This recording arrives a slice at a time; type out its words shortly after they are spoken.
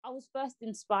was first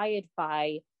inspired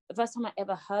by, the first time I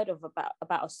ever heard of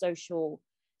about a social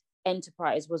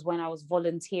enterprise was when I was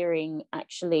volunteering,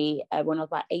 actually, when I was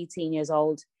about 18 years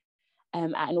old,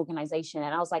 at an organization.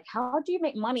 And I was like, how do you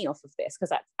make money off of this?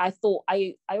 Because I thought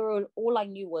all I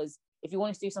knew was, if you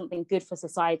want to do something good for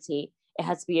society, it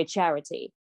has to be a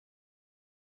charity.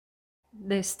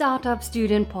 The Startup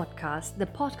Student Podcast, the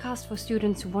podcast for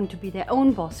students who want to be their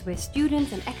own boss, where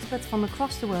students and experts from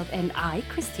across the world and I,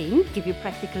 Christine, give you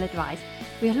practical advice.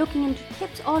 We are looking into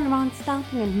tips all around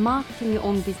starting and marketing your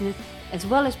own business, as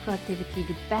well as productivity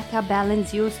to better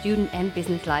balance your student and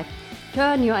business life.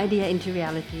 Turn your idea into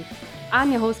reality.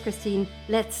 I'm your host, Christine.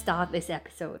 Let's start this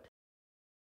episode.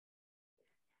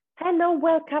 Hello,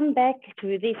 welcome back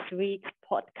to this week's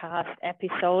podcast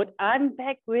episode. I'm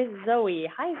back with Zoe.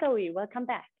 Hi, Zoe. Welcome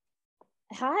back.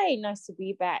 Hi, nice to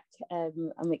be back.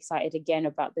 I'm excited again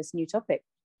about this new topic.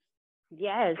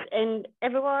 Yes, and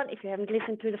everyone, if you haven't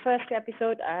listened to the first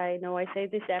episode, I know I say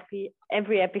this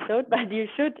every episode, but you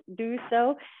should do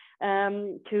so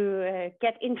to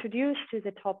get introduced to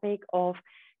the topic of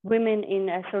women in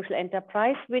a social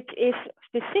enterprise, which is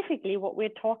specifically what we're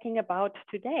talking about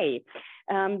today.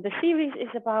 The series is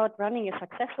about running a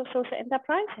successful social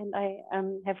enterprise, and I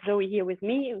have Zoe here with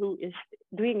me, who is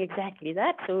doing exactly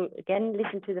that. So again,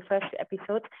 listen to the first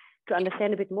episodes to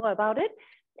understand a bit more about it.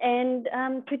 And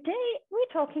today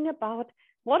we're talking about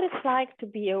what it's like to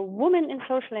be a woman in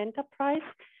social enterprise,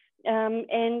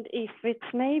 and if it's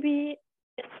maybe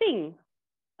a thing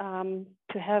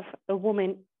to have a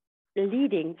woman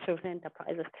leading social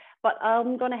enterprises. But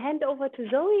I'm going to hand over to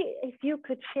Zoe. If you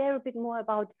could share a bit more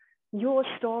about your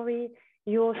story,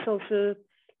 your social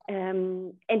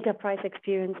enterprise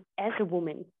experience as a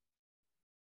woman.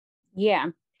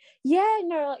 No,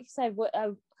 like I said,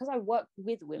 because I work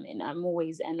with women, I'm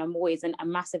always a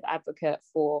massive advocate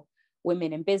for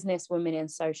women in business, women in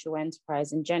social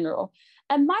enterprise in general.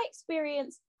 And my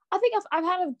experience, I think I've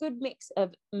had a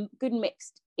good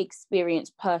mixed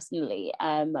experience personally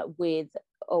with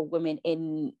women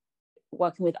in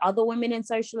working with other women in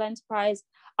social enterprise.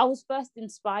 I was first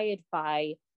inspired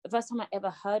by, the first time I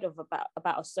ever heard of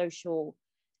about a social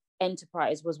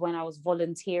enterprise was when I was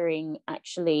volunteering,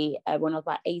 actually, when I was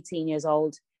about 18 years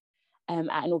old, at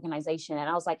an organization. And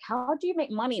I was like, how do you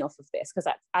make money off of this?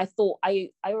 Because I thought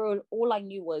all I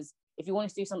knew was, if you want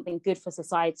to do something good for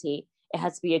society, it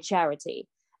has to be a charity.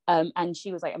 And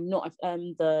she was like, I'm not,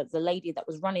 the lady that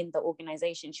was running the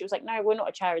organization, she was like, no, we're not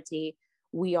a charity,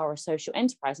 we are a social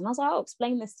enterprise. And I was like, oh,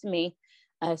 explain this to me,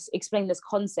 explain this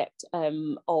concept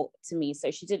to me.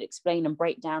 So she did explain and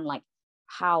break down like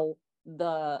how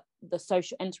the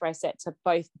social enterprise sector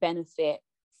both benefit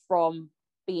from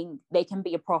they can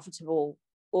be a profitable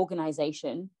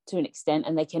organization to an extent,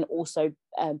 and they can also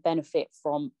benefit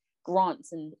from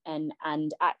grants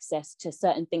and access to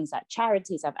certain things that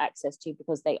charities have access to,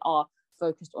 because they are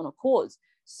focused on a cause.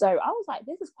 So I was like,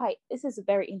 this is a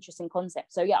very interesting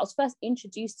concept. So yeah, I was first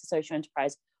introduced to social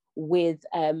enterprise with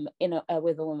a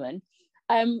woman.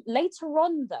 Later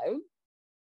on though,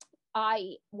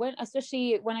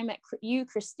 especially when I met you,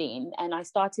 Christine, and I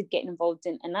started getting involved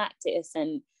in Enactus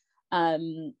and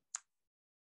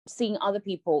seeing other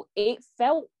people, it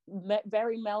felt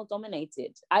very male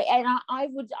dominated. I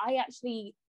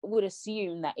actually would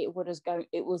assume that it was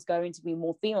going to be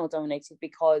more female dominated,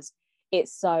 because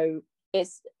it's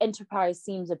enterprise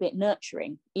seems a bit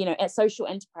nurturing, social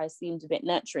enterprise seems a bit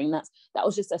nurturing. That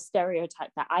was just a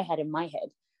stereotype that I had in my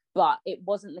head, but it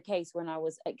wasn't the case when I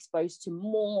was exposed to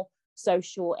more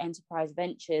social enterprise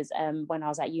ventures when I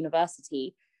was at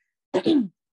university.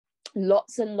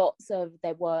 Lots and lots of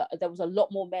there was a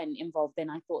lot more men involved than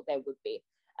I thought there would be.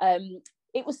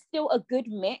 It was still a good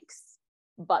mix,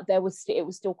 but it was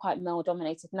still quite male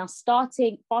dominated. Now,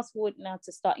 fast forward now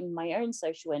to starting my own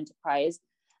social enterprise,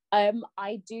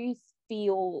 I do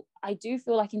feel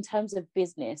like, in terms of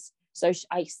business, so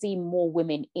I see more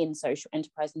women in social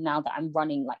enterprise now that I'm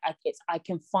running. Like I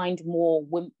can find more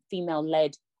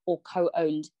female-led or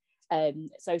co-owned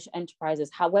social enterprises.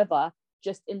 However,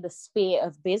 just in the sphere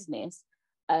of business,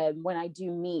 when I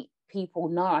do meet people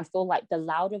now, I feel like the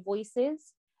louder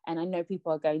voices, and I know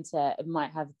people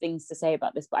might have things to say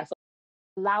about this, but I feel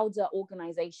louder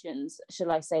organizations, should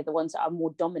I say, the ones that are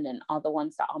more dominant, are the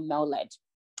ones that are male-led.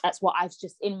 That's what I've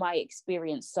just, in my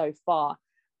experience so far,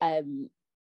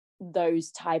 those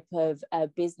type of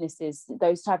businesses,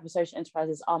 those type of social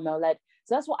enterprises are male-led.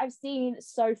 So that's what I've seen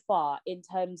so far in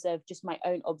terms of just my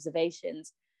own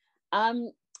observations.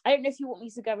 I don't know if you want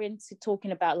me to go into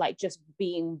talking about like just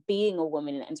being a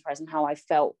woman in enterprise and how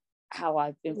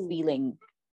I've been feeling.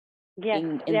 Yes,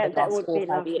 in yeah, the that last would 4 or be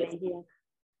 5 lovely. years. Yeah.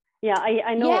 Yeah,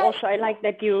 I know. Also, I like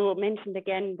that you mentioned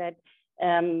again that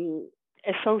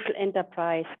a social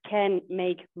enterprise can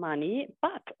make money,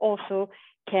 but also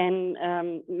can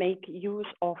make use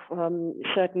of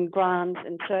certain grants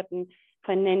and certain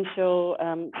financial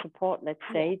support, let's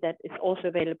say, that is also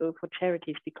available for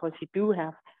charities, because you do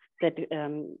have that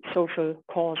social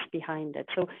cause behind it.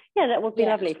 So yeah, that would be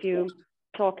lovely if you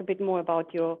talk a bit more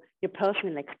about your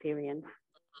personal experience.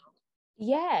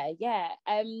 Yeah.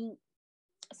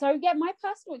 So yeah, my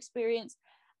personal experience,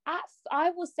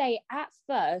 I will say at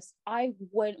first,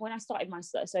 when I started my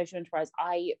social enterprise,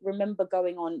 I remember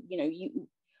going on,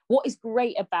 what is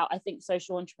great about, I think,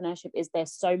 social entrepreneurship is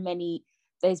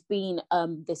there's been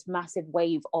this massive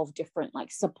wave of different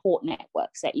like support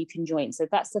networks that you can join. So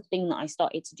that's the thing that I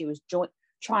started to do, is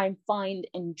try and find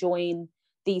and join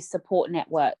these support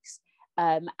networks.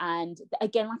 And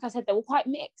again, like I said, they were quite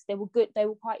mixed. They were good. They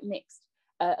were quite mixed.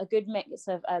 A good mix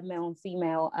of male and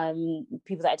female,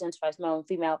 people that identify as male and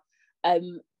female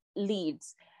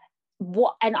leads.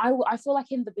 I feel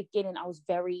like in the beginning, I was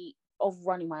of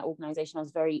running my organization, I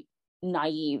was very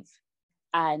naive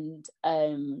and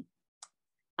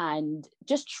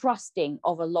just trusting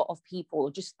of a lot of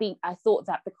people. I thought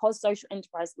that because social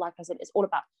enterprise, like I said, it's all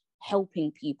about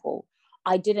helping people.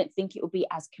 I didn't think it would be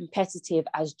as competitive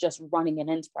as just running an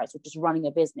enterprise or just running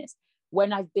a business.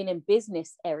 When I've been in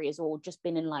business areas, or just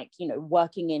been in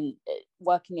working in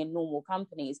normal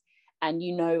companies, and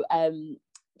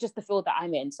just the field that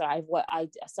I'm in. So I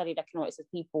studied economics, as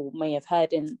people may have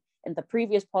heard in the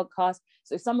previous podcast.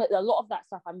 So a lot of that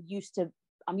stuff I'm used to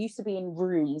being in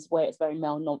rooms where it's very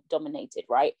male dominated,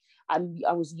 right? I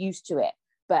was used to it.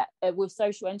 But with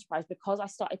social enterprise, because I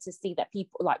started to see that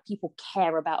people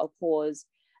care about a cause,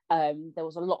 there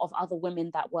was a lot of other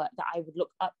women that I would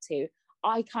look up to.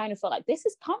 I kind of felt like, this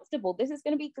is comfortable. This is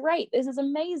going to be great. This is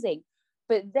amazing.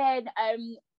 But then,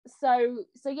 so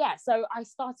I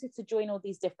started to join all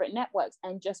these different networks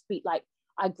and just be like,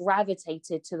 I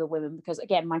gravitated to the women because,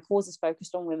 again, my cause is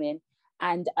focused on women,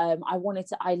 and I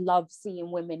love seeing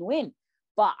women win.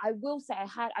 But I will say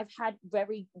I've had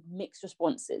very mixed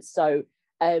responses. So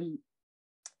I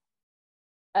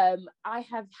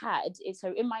have had,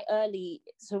 so in my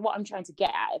what I'm trying to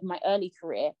get at in my early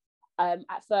career,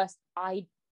 at first I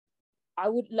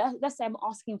would, let's say I'm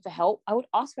asking for help. I would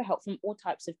ask for help from all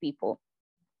types of people.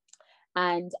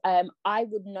 And I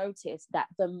would notice that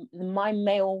my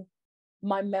male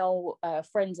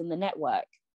friends in the network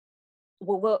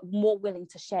were more willing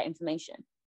to share information.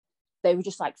 They were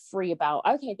just like free about,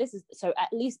 okay, this is, so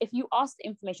at least if you ask the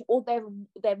information, or they're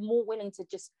more willing to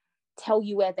just tell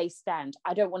you where they stand.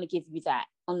 I don't want to give you that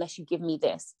unless you give me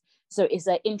this. So it's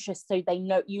an interest. So they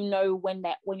know, when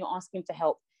you're asking for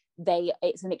help,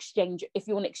 it's an exchange. If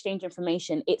you want to exchange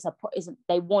information,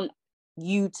 they want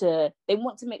to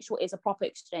make sure it's a proper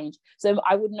exchange. So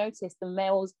I would notice the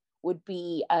males would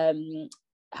be, what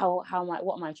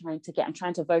am I trying to get? I'm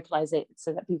trying to vocalize it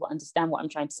so that people understand what I'm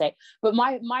trying to say. But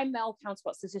my male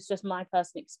counterparts, this is just my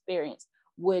personal experience,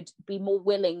 would be more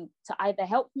willing to either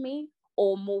help me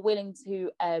or more willing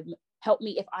to help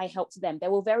me if I helped them. They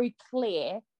were very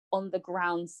clear on the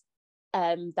grounds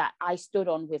that I stood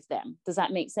on with them. Does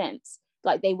that make sense?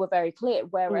 Like, they were very clear.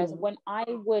 Whereas when what I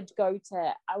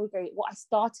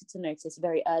started to notice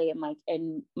very early in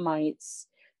my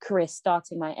career,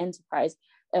 starting my enterprise,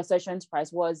 social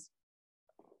enterprise, was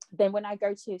then when I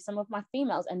go to some of my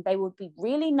females, and they would be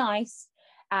really nice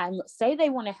and say they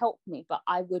want to help me, but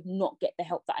I would not get the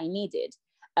help that I needed.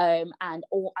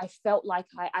 Or I felt like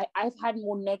I've had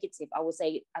more negative, I would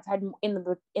say, I've had in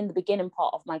the beginning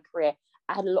part of my career,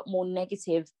 I had a lot more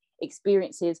negative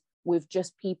experiences with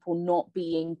just people not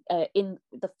being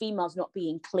the females not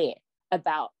being clear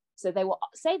about. So they will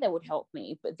say they would help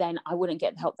me, but then I wouldn't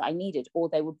get the help that I needed, or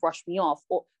they would brush me off,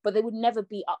 but they would never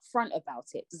be upfront about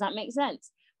it. Does that make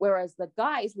sense? Whereas the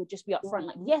guys would just be upfront,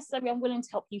 like, yes, Zoe, I'm willing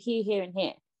to help you here, here, and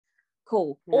here.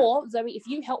 Cool. Yeah. Or, Zoe, if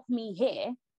you help me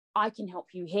here, I can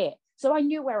help you here. So I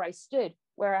knew where I stood.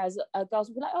 Whereas girls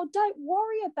would be like, oh, don't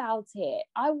worry about it.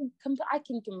 I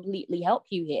can completely help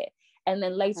you here. And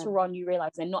then later on, you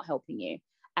realize they're not helping you.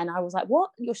 And I was like, what?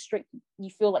 You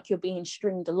feel like you're being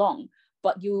stringed along,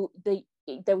 but they were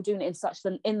doing it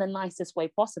in the nicest way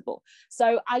possible.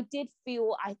 So I did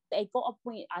feel I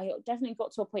definitely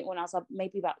got to a point when I was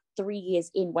maybe about 3 years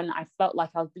in, when I felt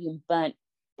like I was being burnt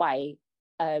by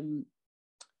more.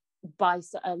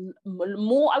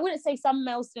 I wouldn't say some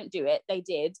males didn't do it, they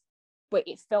did, but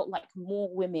it felt like more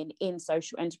women in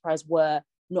social enterprise were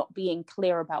not being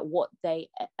clear about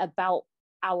about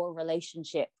our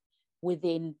relationship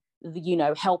within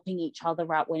helping each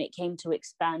other out when it came to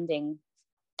expanding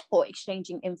or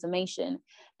exchanging information.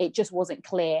 It just wasn't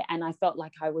clear, and I felt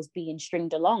like I was being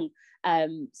stringed along.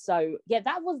 So yeah,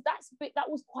 that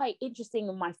was quite interesting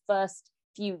in my first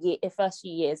few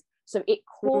years. So it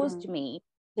caused me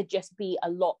to just be a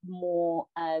lot more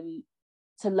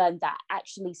to learn that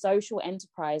actually social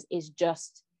enterprise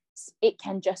it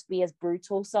can just be as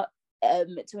brutal, so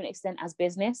to an extent, as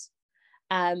business.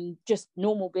 Just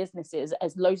normal businesses,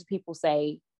 as loads of people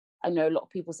say. I know a lot of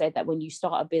people say that when you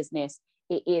start a business,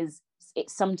 it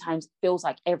sometimes feels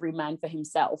like every man for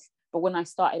himself. But when I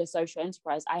started a social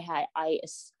enterprise, I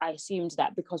assumed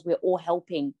that because we're all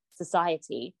helping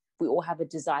society, we all have a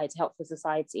desire to help for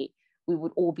society, we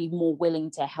would all be more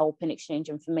willing to help and exchange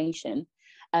information.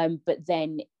 But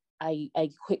then I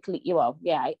quickly,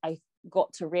 I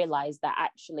got to realize that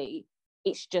actually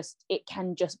it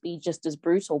can just be just as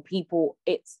brutal. People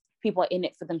are in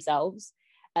it for themselves.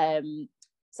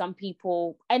 Some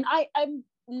people, and I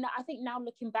think now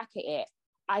looking back at it,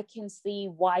 I can see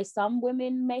why some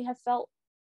women may have felt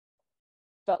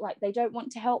like they don't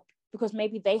want to help, because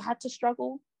maybe they had to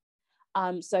struggle.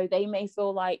 So they may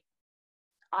feel like,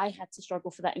 I had to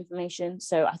struggle for that information,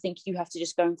 so I think you have to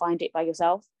just go and find it by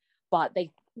yourself. But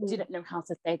they didn't know how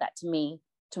to say that to me,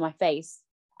 to my face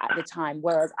at the time.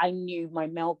 Whereas I knew my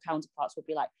male counterparts would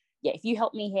be like, yeah, if you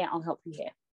help me here, I'll help you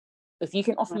here. If you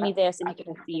can offer me this, I can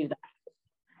offer you that.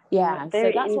 Yeah,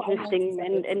 very so that's interesting. what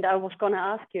I and I was going to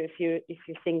ask you if you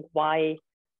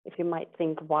might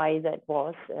think why that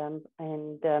was,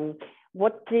 and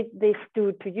what did this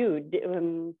do to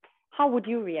you? How would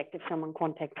you react if someone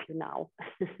contacts you now,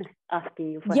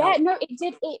 asking you for help? No, it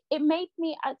did. It made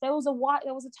me. There was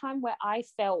a time where I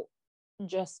felt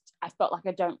like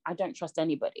I don't trust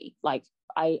anybody. Like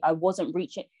I wasn't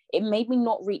reaching. It made me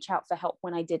not reach out for help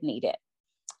when I did need it.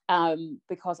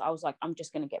 Because I was like, I'm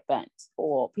just going to get burnt,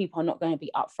 or people are not going to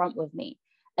be upfront with me.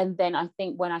 And then I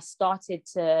think when I started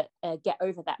to get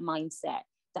over that mindset,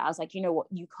 that I was like, you know what,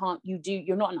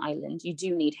 you're not an island, you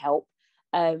do need help.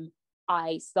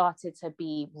 I started to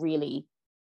be really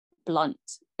blunt.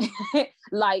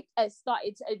 Like I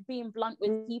started being blunt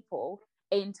with people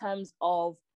in terms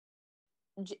of,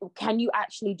 can you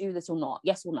actually do this or not?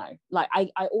 Yes or no? Like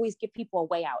I always give people a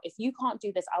way out. If you can't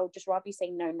do this, I would just rather you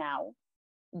say no now,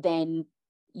 then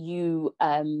you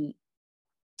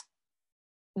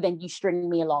string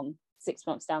me along 6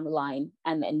 months down the line,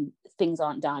 and then things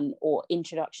aren't done or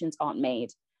introductions aren't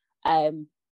made.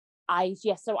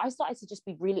 So I started to just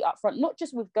be really upfront, not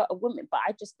just with women, but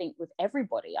I just think with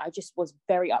everybody. I just was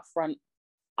very upfront.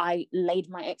 I laid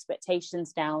my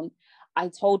expectations down. I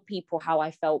told people how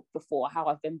I felt before, how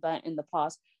I've been burnt in the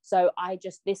past. So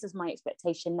this is my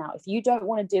expectation now. If you don't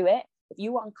want to do it, if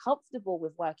you are uncomfortable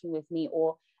with working with me,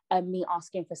 or me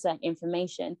asking for certain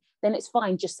information, then it's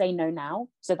fine. Just say no now,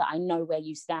 so that I know where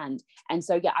you stand. And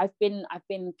so yeah, I've been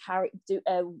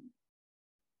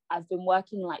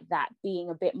working like that, being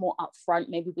a bit more upfront,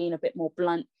 maybe being a bit more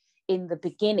blunt in the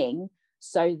beginning,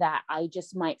 so that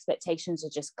my expectations are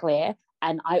just clear.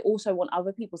 And I also want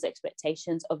other people's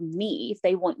expectations of me, if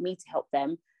they want me to help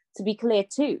them, to be clear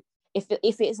too. If it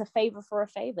is a favor for a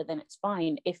favor, then it's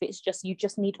fine. If it's just, you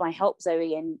just need my help,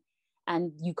 Zoe,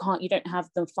 and you don't have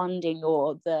the funding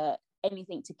or the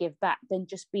anything to give back, then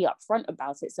just be upfront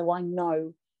about it, so I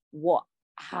know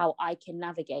how I can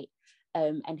navigate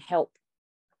and help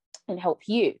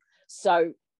you.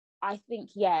 So I think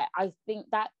that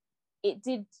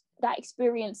that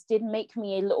experience did make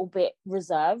me a little bit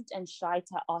reserved and shy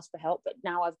to ask for help. But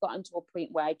now I've gotten to a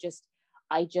point where I just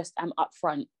am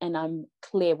upfront and I'm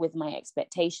clear with my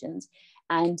expectations.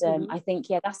 And I think,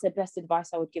 that's the best advice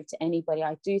I would give to anybody.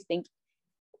 I do think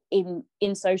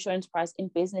in social enterprise, in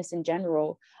business in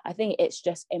general, I think it's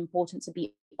just important to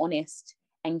be honest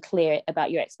and clear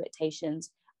about your expectations.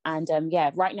 And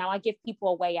right now I give people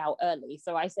a way out early.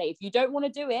 So I say, if you don't want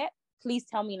to do it, please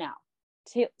tell me now.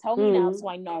 Tell me now, so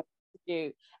I know what to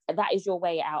do. That is your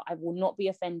way out. I will not be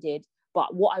offended.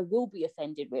 But what I will be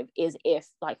offended with is if,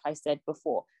 like I said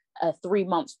before, 3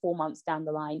 months, 4 months down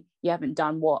the line, you haven't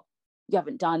done what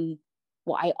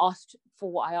I asked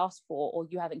for, or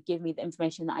you haven't given me the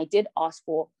information that I did ask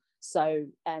for. So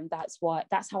that's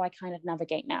how I kind of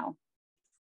navigate now.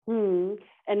 And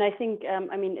I think,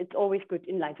 it's always good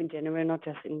in life in general, not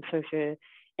just in social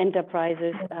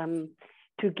enterprises,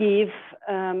 to give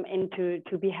and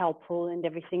to be helpful and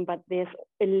everything, but there's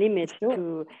a limit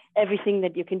to everything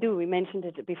that you can do. We mentioned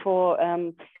it before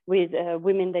with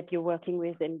women that you're working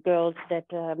with and girls that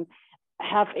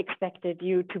have expected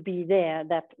you to be there,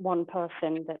 that one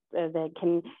person that they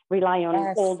can rely on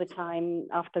all the time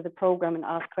after the program and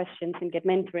ask questions and get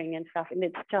mentoring and stuff. And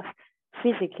it's just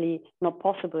physically not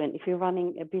possible. And if you're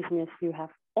running a business, you have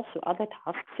also other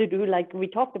tasks to do, like we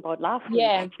talked about last week,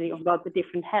 Yeah. actually, about the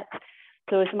different hats.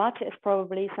 So as much as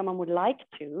probably someone would like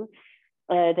to,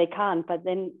 they can't. But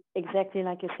then exactly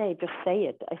like you say, just say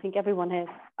it. I think everyone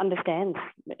understands,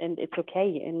 and it's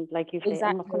okay. And like you say, Exactly.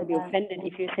 I'm not going to be offended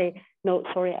if you say, no,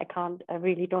 sorry, I can't, I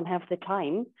really don't have the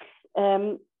time.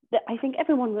 I think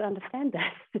everyone will understand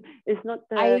that. It's not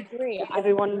I agree.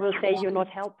 everyone will say you're not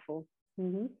helpful.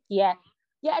 Mm-hmm. Yeah.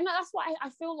 Yeah, and that's why I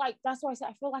feel like, that's why I said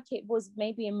I feel like it was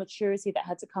maybe a maturity that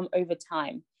had to come over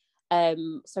time.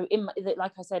 So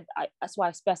like I said, that's why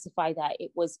I specify that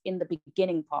it was in the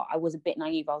beginning part. I was a bit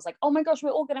naive. I was like, oh my gosh,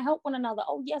 we're all going to help one another.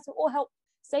 Oh yes, we'll all help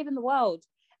saving the world,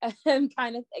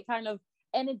 kind of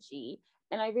energy.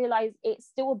 And I realized it's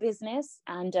still a business,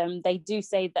 and they do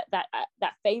say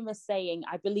that famous saying,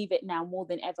 I believe it now more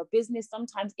than ever. Business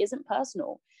sometimes isn't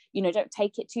personal. Don't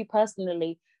take it too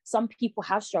personally. Some people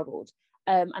have struggled,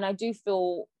 and I do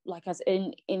feel like, as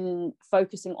in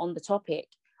focusing on the topic,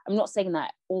 I'm not saying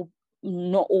that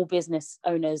not all business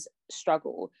owners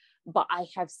struggle, but I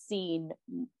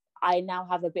now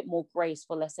have a bit more grace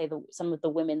for, let's say, some of the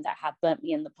women that have burnt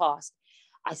me in the past.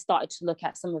 I started to look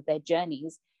at some of their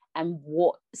journeys, and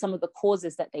what some of the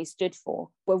causes that they stood for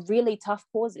were really tough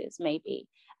causes, maybe.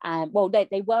 Well,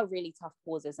 they were really tough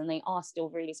causes, and they are still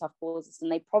really tough causes, and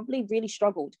they probably really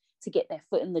struggled to get their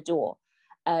foot in the door.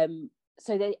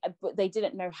 So they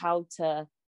didn't know how to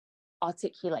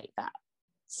articulate that.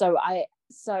 So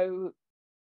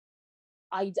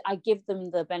I give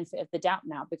them the benefit of the doubt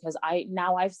now, because I've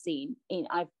been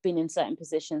in certain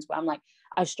positions where I'm like,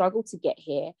 I struggled to get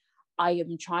here. I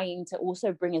am trying to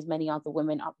also bring as many other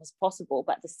women up as possible,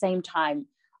 but at the same time,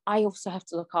 I also have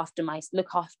to look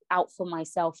out for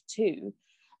myself too.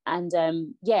 And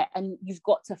and you've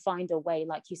got to find a way,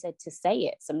 like you said, to say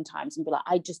it sometimes and be like,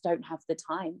 I just don't have the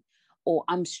time, or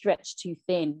I'm stretched too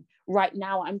thin. Right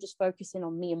now, I'm just focusing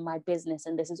on me and my business,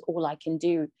 and this is all I can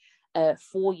do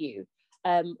for you.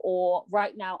 Or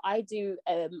right now,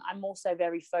 I'm also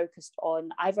very focused on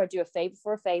either I do a favor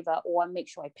for a favor, or I make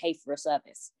sure I pay for a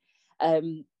service.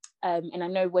 And I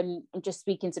know when I'm just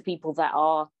speaking to people that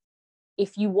are,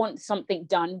 if you want something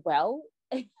done well,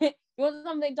 I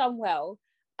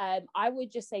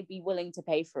would just say be willing to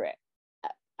pay for it.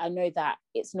 I know that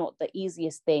it's not the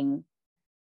easiest thing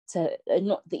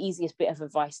not the easiest bit of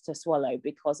advice to swallow,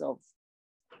 because of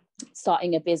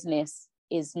starting a business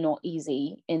is not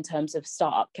easy in terms of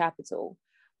startup capital.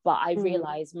 But I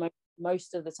realized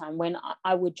most of the time, when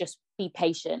I would just be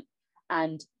patient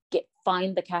and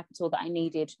find the capital that I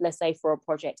needed, let's say for a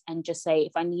project, and just say,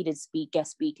 if I needed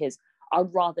guest speakers,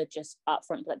 I'd rather just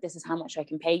upfront, like, this is how much I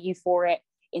can pay you for it,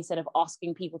 instead of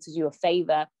asking people to do a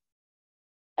favor.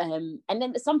 And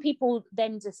then some people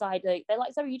then decide, they're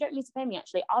like, Zoe, you don't need to pay me,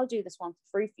 actually, I'll do this one for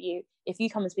free for you if you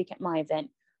come and speak at my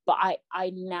event. But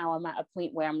I now I'm at a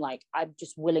point where I'm like, I'm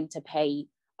just willing to pay.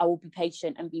 I will be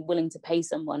patient and be willing to pay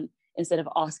someone, instead of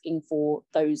asking for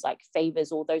those like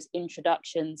favors or those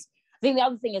introductions. I think the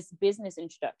other thing is business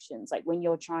introductions. Like when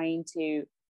I'm trying to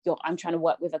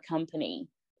work with a company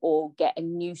or get a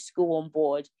new school on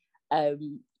board, I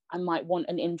might want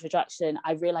an introduction.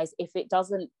 I realize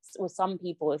with some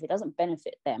people, if it doesn't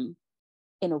benefit them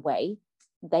in a way,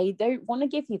 they don't want to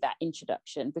give you that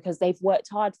introduction, because they've worked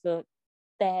hard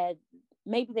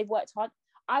maybe they've worked hard.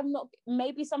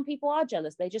 Maybe some people are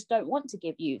jealous. They just don't want to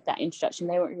give you that introduction.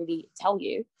 They won't really tell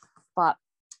you. But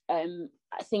I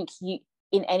think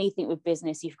in anything with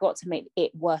business, you've got to make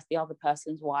it worth the other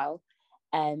person's while.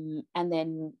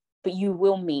 But you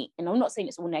will meet, and I'm not saying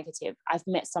it's all negative. I've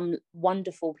met some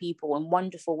wonderful people and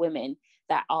wonderful women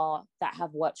that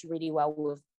have worked really well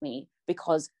with me,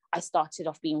 because I started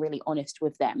off being really honest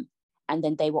with them, and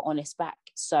then they were honest back.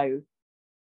 So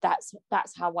that's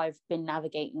how I've been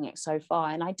navigating it so far.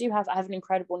 And I have an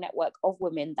incredible network of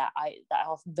women that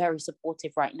are very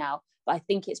supportive right now. But I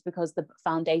think it's because the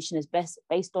foundation is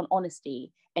based on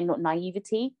honesty and not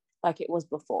naivety, like it was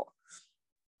before.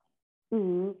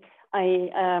 Mm-hmm.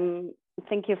 I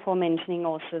thank you for mentioning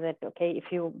also that, okay, if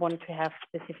you want to have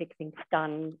specific things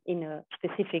done in a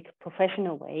specific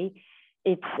professional way,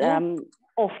 it's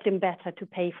often better to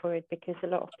pay for it, because a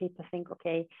lot of people think,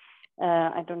 okay,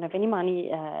 I don't have any money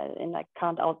and I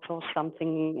can't outsource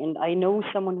something, and I know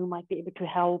someone who might be able to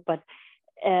help. But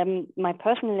my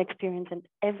personal experience, and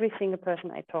every single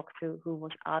person I talked to who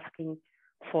was asking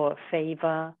for a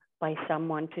favor by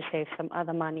someone to save some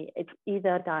other money, it's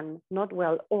either done not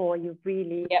well, or you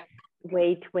really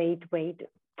wait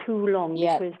too long.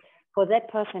 Because for that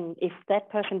person, if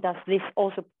that person does this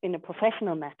also in a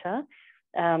professional matter,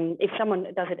 if someone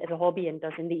does it as a hobby and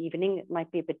does in the evening, it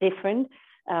might be a bit different.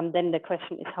 Then the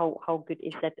question is how good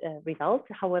is that result?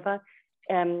 However,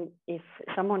 if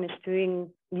someone is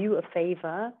doing you a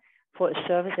favor for a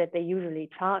service that they usually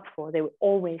charge for, they will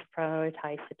always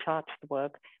prioritize the charged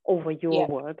work over your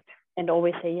work, and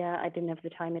always say, yeah, I didn't have the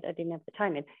time it.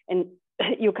 And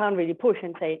you can't really push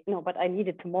and say, no, but I need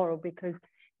it tomorrow, because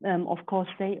of course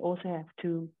they also have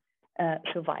to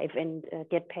survive and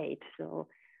get paid. So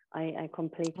I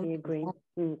completely agree.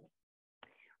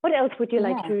 What else would you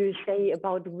like to say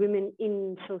about women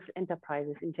in social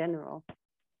enterprises in general?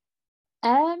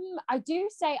 I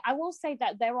will say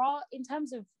that there are, in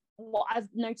terms of what I've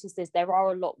noticed, is there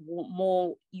are a lot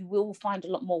more, you will find a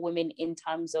lot more women in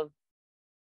terms of,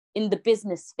 in the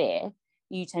business sphere,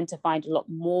 you tend to find a lot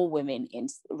more women in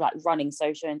like running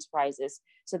social enterprises.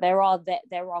 So there are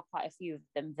quite a few of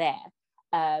them there.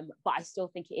 But I still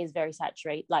think it is very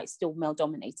saturated, like still male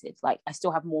dominated. Like I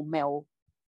still have more male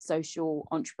social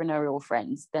entrepreneurial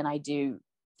friends than I do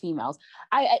females.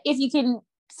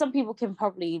 Some people can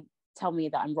probably tell me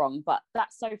that I'm wrong, but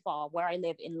that's so far where I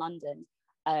live in London.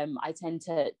 I tend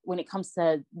to, when it comes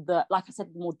to the, like I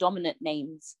said, more dominant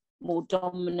names, more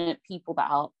dominant people that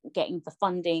are getting the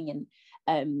funding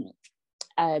and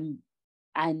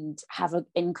have an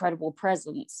incredible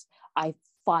presence, I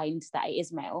find that it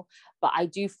is male. But I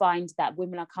do find that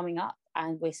women are coming up,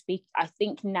 and I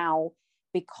think now,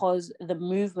 because the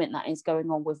movement that is going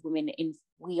on with women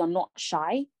we are not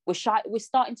shy. We're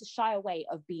starting to shy away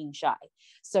of being shy.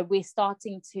 So we're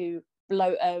starting to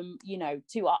blow,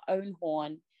 to our own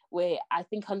horn. Where I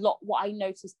think a lot, what I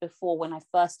noticed before when I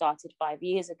first started 5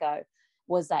 years ago,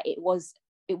 was that it was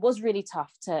really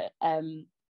tough to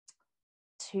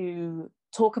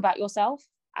talk about yourself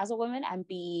as a woman and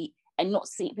not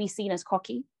be seen as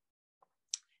cocky.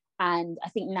 And I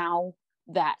think now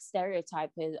that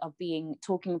stereotype of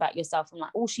talking about yourself and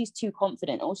like, oh, she's too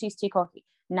confident, oh, she's too cocky,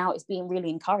 now it's being really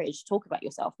encouraged to talk about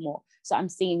yourself more. So I'm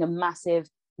seeing a massive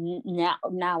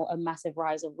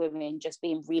rise of women just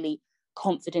being really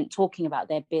confident talking about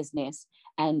their business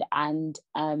and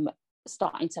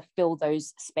starting to fill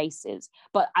those spaces.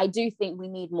 But I do think we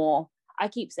need more. I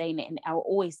keep saying it, and I'll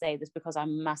always say this because I'm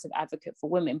a massive advocate for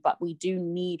women, but we do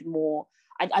need more.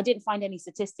 I didn't find any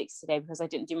statistics today because I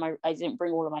didn't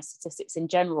bring all of my statistics in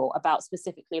general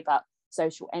specifically about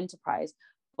social enterprise,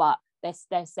 but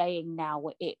they're saying now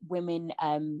women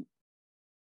and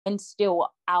still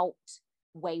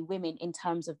outweigh women in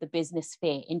terms of the business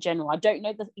sphere in general. I don't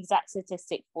know the exact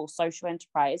statistic for social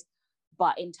enterprise,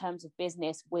 but in terms of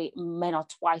business, men are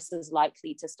twice as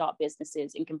likely to start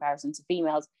businesses in comparison to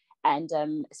females. And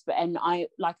I,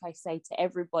 like I say to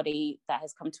everybody that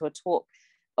has come to a talk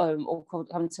or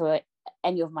come to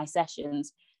any of my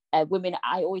sessions, women,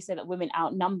 I always say that women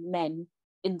outnumber men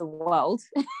in the world.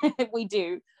 We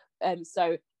do.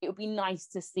 So it would be nice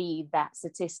to see that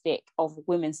statistic of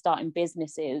women starting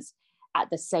businesses at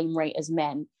the same rate as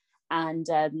men. And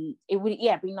it would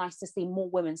be nice to see more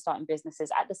women starting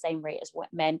businesses at the same rate as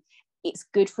men. It's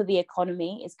good for the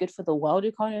economy. It's good for the world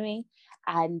economy.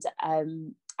 And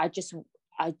I just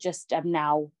am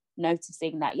now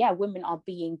noticing that, women are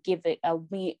being given,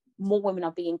 more women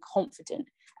are being confident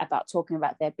about talking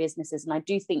about their businesses. And I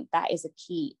do think that is a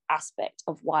key aspect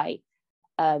of why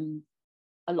a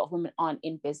lot of women aren't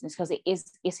in business, because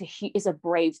it's a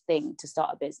brave thing to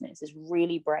start a business. It's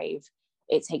really brave.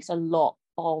 It takes a lot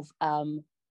of,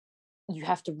 you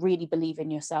have to really believe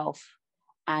in yourself.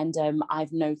 And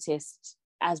I've noticed,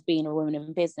 as being a woman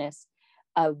in business,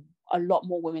 a lot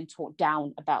more women talk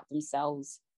down about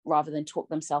themselves rather than talk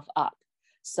themselves up.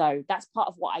 So that's part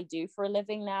of what I do for a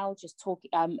living now, just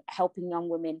helping young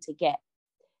women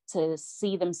to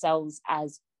see themselves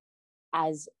as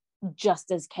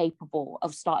just as capable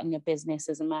of starting a business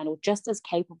as a man, or just as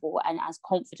capable and as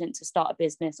confident to start a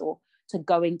business or to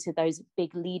go into those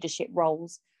big leadership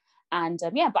roles. And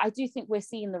but I do think we're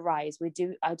seeing the rise. I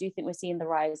do think we're seeing the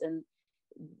rise, and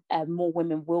more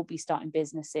women will be starting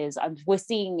businesses. We're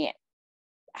seeing it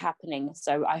happening.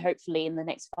 So I hopefully in the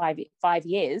next 5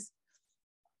 years,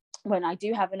 when I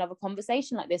do have another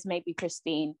conversation like this, maybe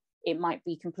Christine, it might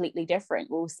be completely different.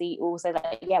 We'll say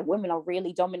that women are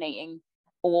really dominating,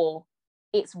 or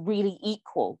it's really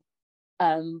equal.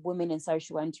 Women in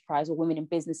social enterprise or women in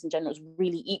business in general is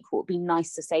really equal. It'd be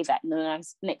nice to say that in the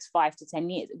next 5 to 10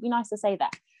 years. It'd be nice to say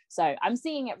that. So I'm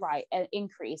seeing it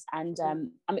increase, and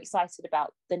I'm excited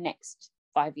about the next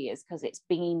 5 years, because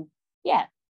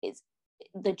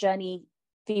the journey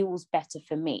feels better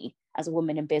for me as a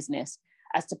woman in business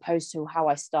as opposed to how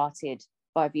I started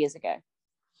 5 years ago.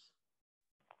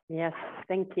 Yes,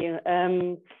 thank you.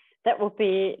 That would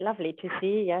be lovely to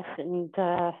see. Yes, and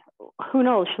who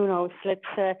knows?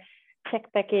 Let's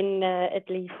check back in at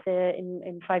least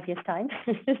in 5 years' time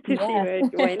to see where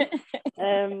it went.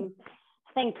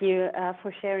 Thank you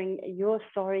for sharing your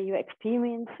story, your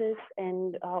experiences,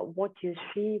 and what you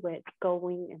see, where it's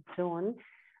going, and so on.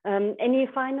 Any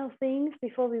final things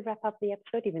before we wrap up the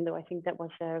episode, even though I think that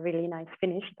was a really nice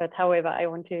finish, but however, I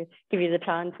want to give you the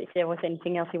chance. If there was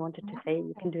anything else you wanted to say,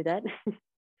 you can do that.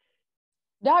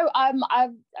 No, I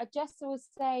just will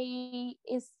say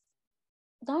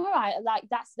I like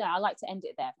to end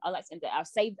it there. I'll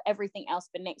save everything else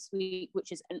for next week,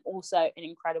 which is also an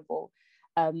incredible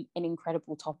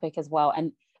topic as well.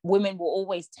 And women will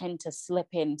always tend to slip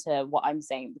into what I'm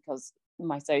saying because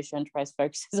my social enterprise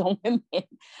focuses on women.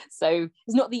 So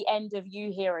it's not the end of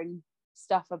you hearing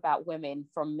stuff about women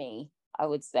from me, I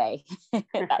would say.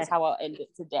 That's how I'll end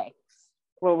it today.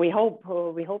 Well, we hope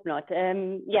not.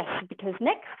 Yes, because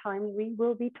next time we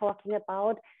will be talking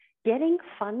about getting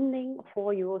funding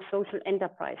for your social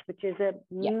enterprise, which is a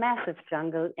massive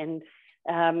jungle and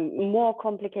more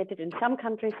complicated in some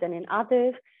countries than in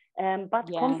others, but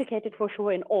complicated for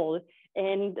sure in all,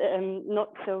 and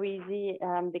not so easy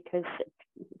because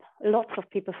lots of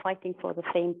people fighting for the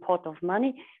same pot of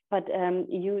money. But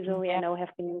you, Zoe, I know,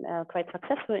 have been quite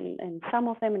successful in some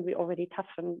of them, and we already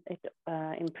touched on it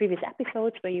in previous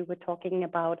episodes where you were talking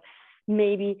about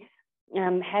maybe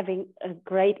having a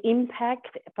great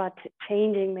impact, but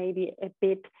changing maybe a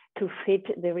bit to fit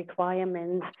the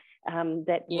requirements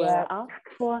that were asked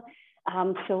for.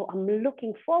 So I'm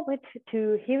looking forward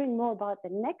to hearing more about the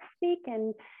next week,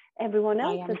 and everyone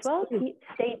else as well.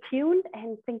 Stay tuned,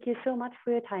 and thank you so much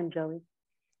for your time, Zoe.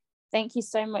 Thank you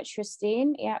so much,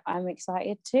 Christine. Yeah, I'm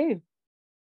excited too.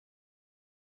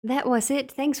 That was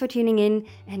it. Thanks for tuning in.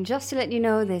 And just to let you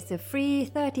know, there's a free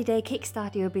 30-day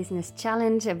Kickstart Your Business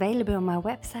Challenge available on my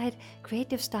website,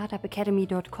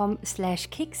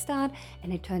 creativestartupacademy.com/kickstart,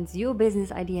 and it turns your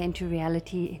business idea into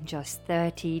reality in just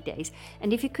 30 days.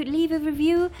 And if you could leave a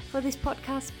review for this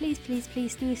podcast, please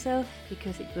do so,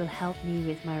 because it will help me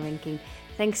with my ranking.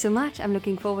 Thanks so much. I'm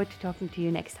looking forward to talking to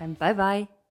you next time. Bye-bye.